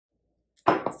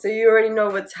So you already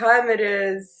know what time it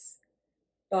is.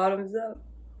 Bottoms up.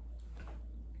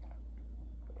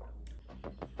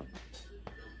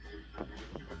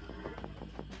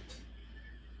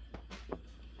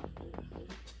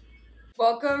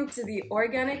 Welcome to the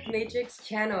Organic Matrix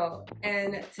channel,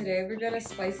 and today we're gonna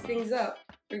spice things up.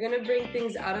 We're gonna bring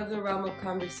things out of the realm of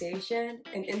conversation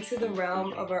and into the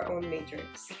realm of our own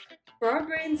matrix. For our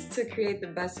brains to create the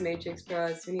best matrix for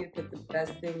us, we need to put the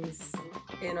best things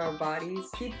in our bodies.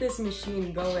 Keep this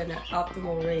machine going at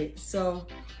optimal rates. So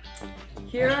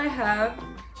here I have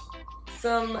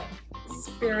some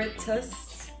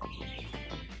spiritus.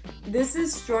 This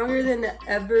is stronger than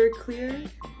Everclear.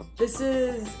 This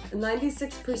is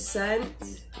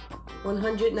 96%,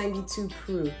 192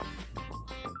 proof.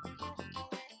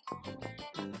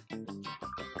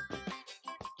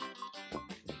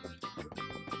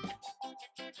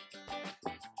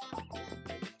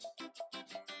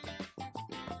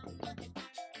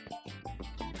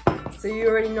 So you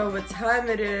already know what time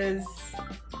it is.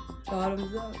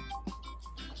 Bottoms up.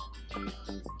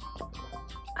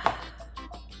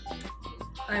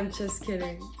 I'm just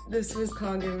kidding. This was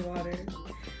Kangen water.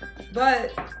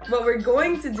 But what we're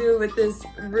going to do with this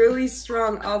really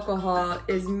strong alcohol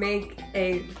is make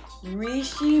a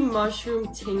reishi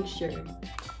mushroom tincture.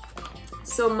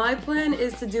 So my plan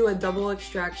is to do a double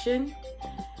extraction.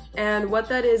 And what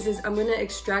that is I'm gonna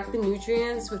extract the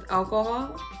nutrients with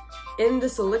alcohol in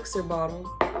this elixir bottle.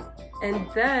 And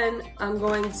then I'm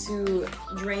going to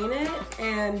drain it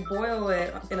and boil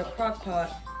it in a crock pot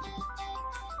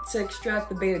to extract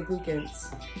the beta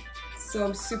glucans. So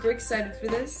I'm super excited for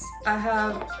this. I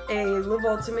have a Live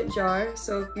Ultimate jar.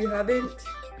 So if you haven't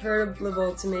heard of Live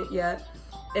Ultimate yet,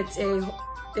 it's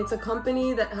a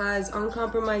company that has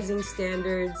uncompromising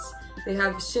standards. They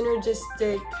have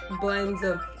synergistic blends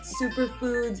of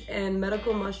superfoods and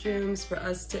medical mushrooms for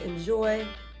us to enjoy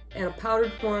in a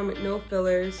powdered form with no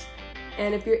fillers.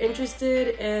 And if you're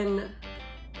interested in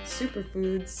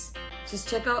superfoods, just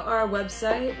check out our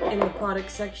website in the product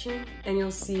section and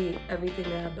you'll see everything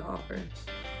they have to offer.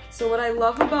 So what I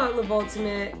love about Live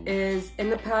Ultimate is in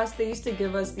the past they used to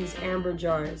give us these amber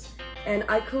jars, and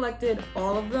I collected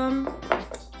all of them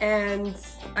and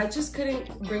I just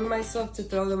couldn't bring myself to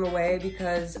throw them away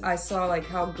because I saw like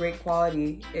how great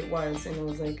quality it was, and I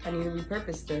was like, I need to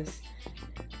repurpose this.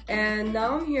 And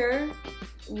now I'm here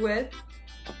with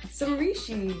some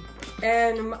reishi,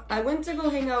 and I went to go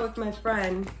hang out with my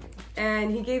friend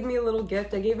and he gave me a little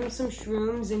gift. I gave him some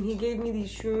shrooms and he gave me these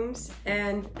shrooms,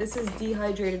 and this is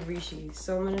dehydrated reishi.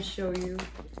 So I'm gonna show you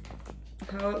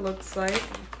how it looks like.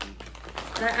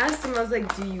 And I asked him, I was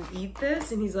like, do you eat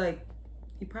this? And he's like,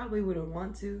 you probably wouldn't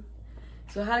want to.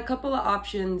 So I had a couple of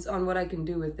options on what I can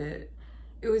do with it.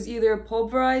 It was either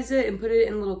pulverize it and put it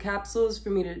in little capsules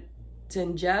for me to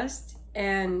ingest,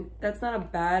 and that's not a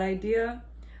bad idea,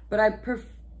 but I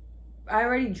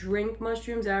already drink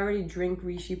mushrooms, I already drink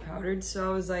reishi powdered, so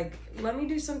I was like, let me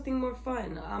do something more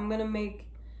fun. I'm gonna make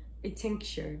a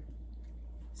tincture.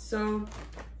 So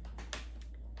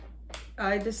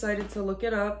I decided to look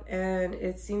it up and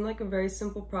it seemed like a very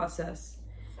simple process.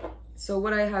 So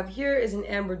what I have here is an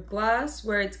ambered glass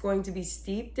where it's going to be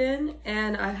steeped in,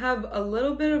 and I have a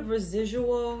little bit of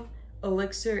residual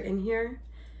elixir in here.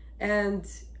 And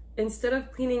instead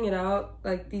of cleaning it out,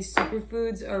 like, these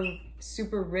superfoods are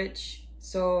super rich,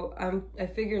 so I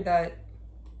figured that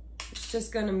it's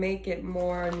just gonna make it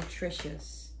more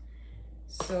nutritious.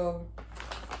 So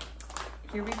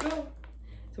here we go. So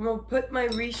I'm gonna put my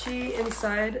reishi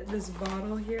inside this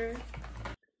bottle here.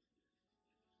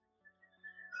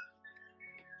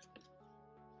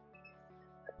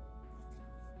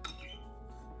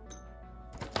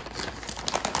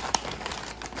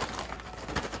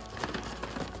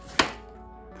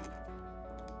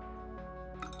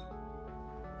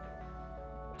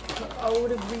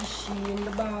 Out of reishi in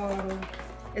the bottle.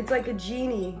 It's like a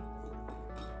genie.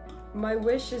 My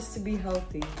wish is to be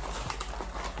healthy.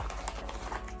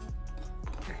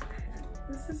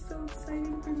 This is so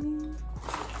exciting for me.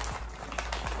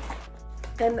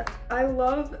 And I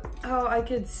love how I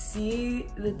could see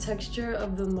the texture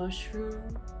of the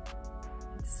mushroom.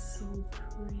 It's so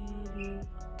pretty.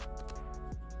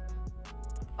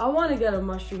 I want to get a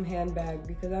mushroom handbag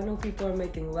because I know people are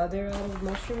making leather out of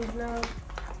mushrooms now.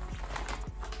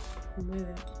 With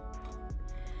it.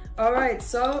 All right,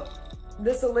 so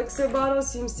this elixir bottle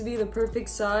seems to be the perfect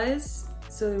size.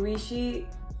 So the reishi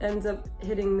ends up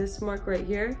hitting this mark right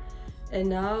here. And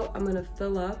now I'm gonna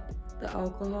fill up the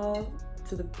alcohol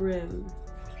to the brim.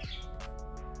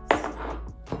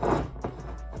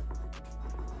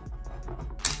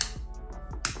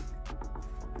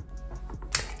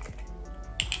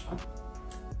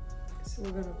 So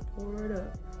we're gonna pour it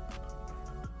up.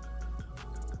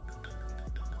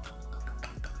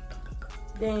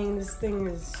 Dang, this thing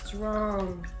is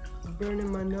strong. It's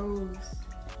burning my nose.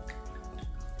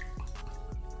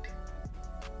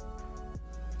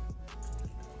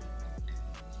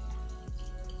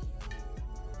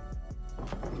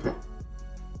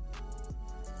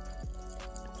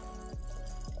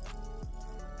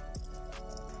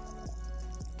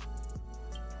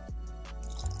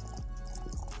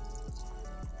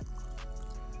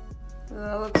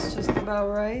 That looks just about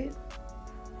right.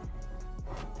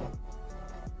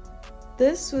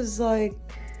 This was like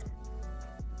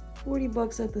 40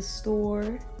 bucks at the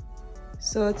store.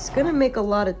 So it's gonna make a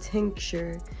lot of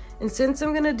tincture. And since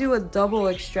I'm gonna do a double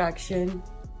extraction,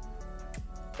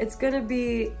 it's gonna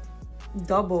be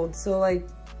doubled. So like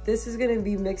this is gonna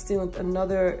be mixed in with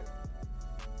another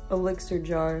elixir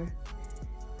jar.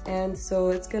 And so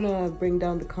it's gonna bring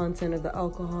down the content of the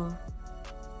alcohol.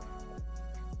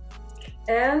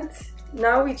 And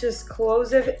now we just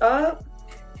close it up.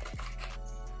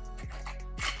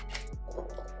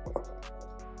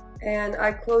 And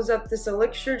I close up this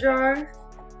elixir jar.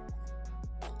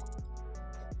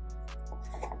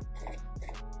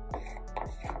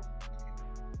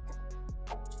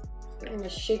 I'm gonna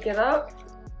shake it up.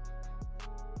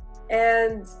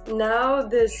 And now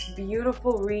this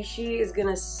beautiful reishi is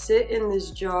gonna sit in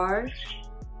this jar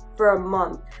for a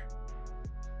month.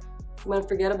 I'm gonna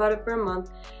forget about it for a month,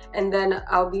 and then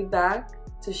I'll be back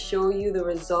to show you the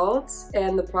results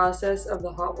and the process of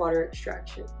the hot water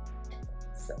extraction.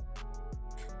 So,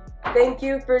 thank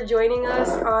you for joining us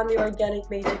on the Organic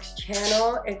Matrix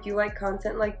channel. If you like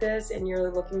content like this and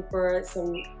you're looking for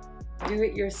some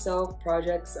do-it-yourself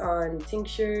projects on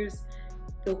tinctures,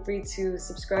 feel free to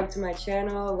subscribe to my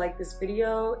channel, like this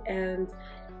video, and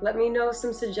let me know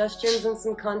some suggestions and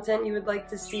some content you would like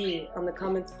to see on the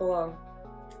comments below.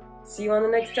 See you on the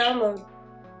next download.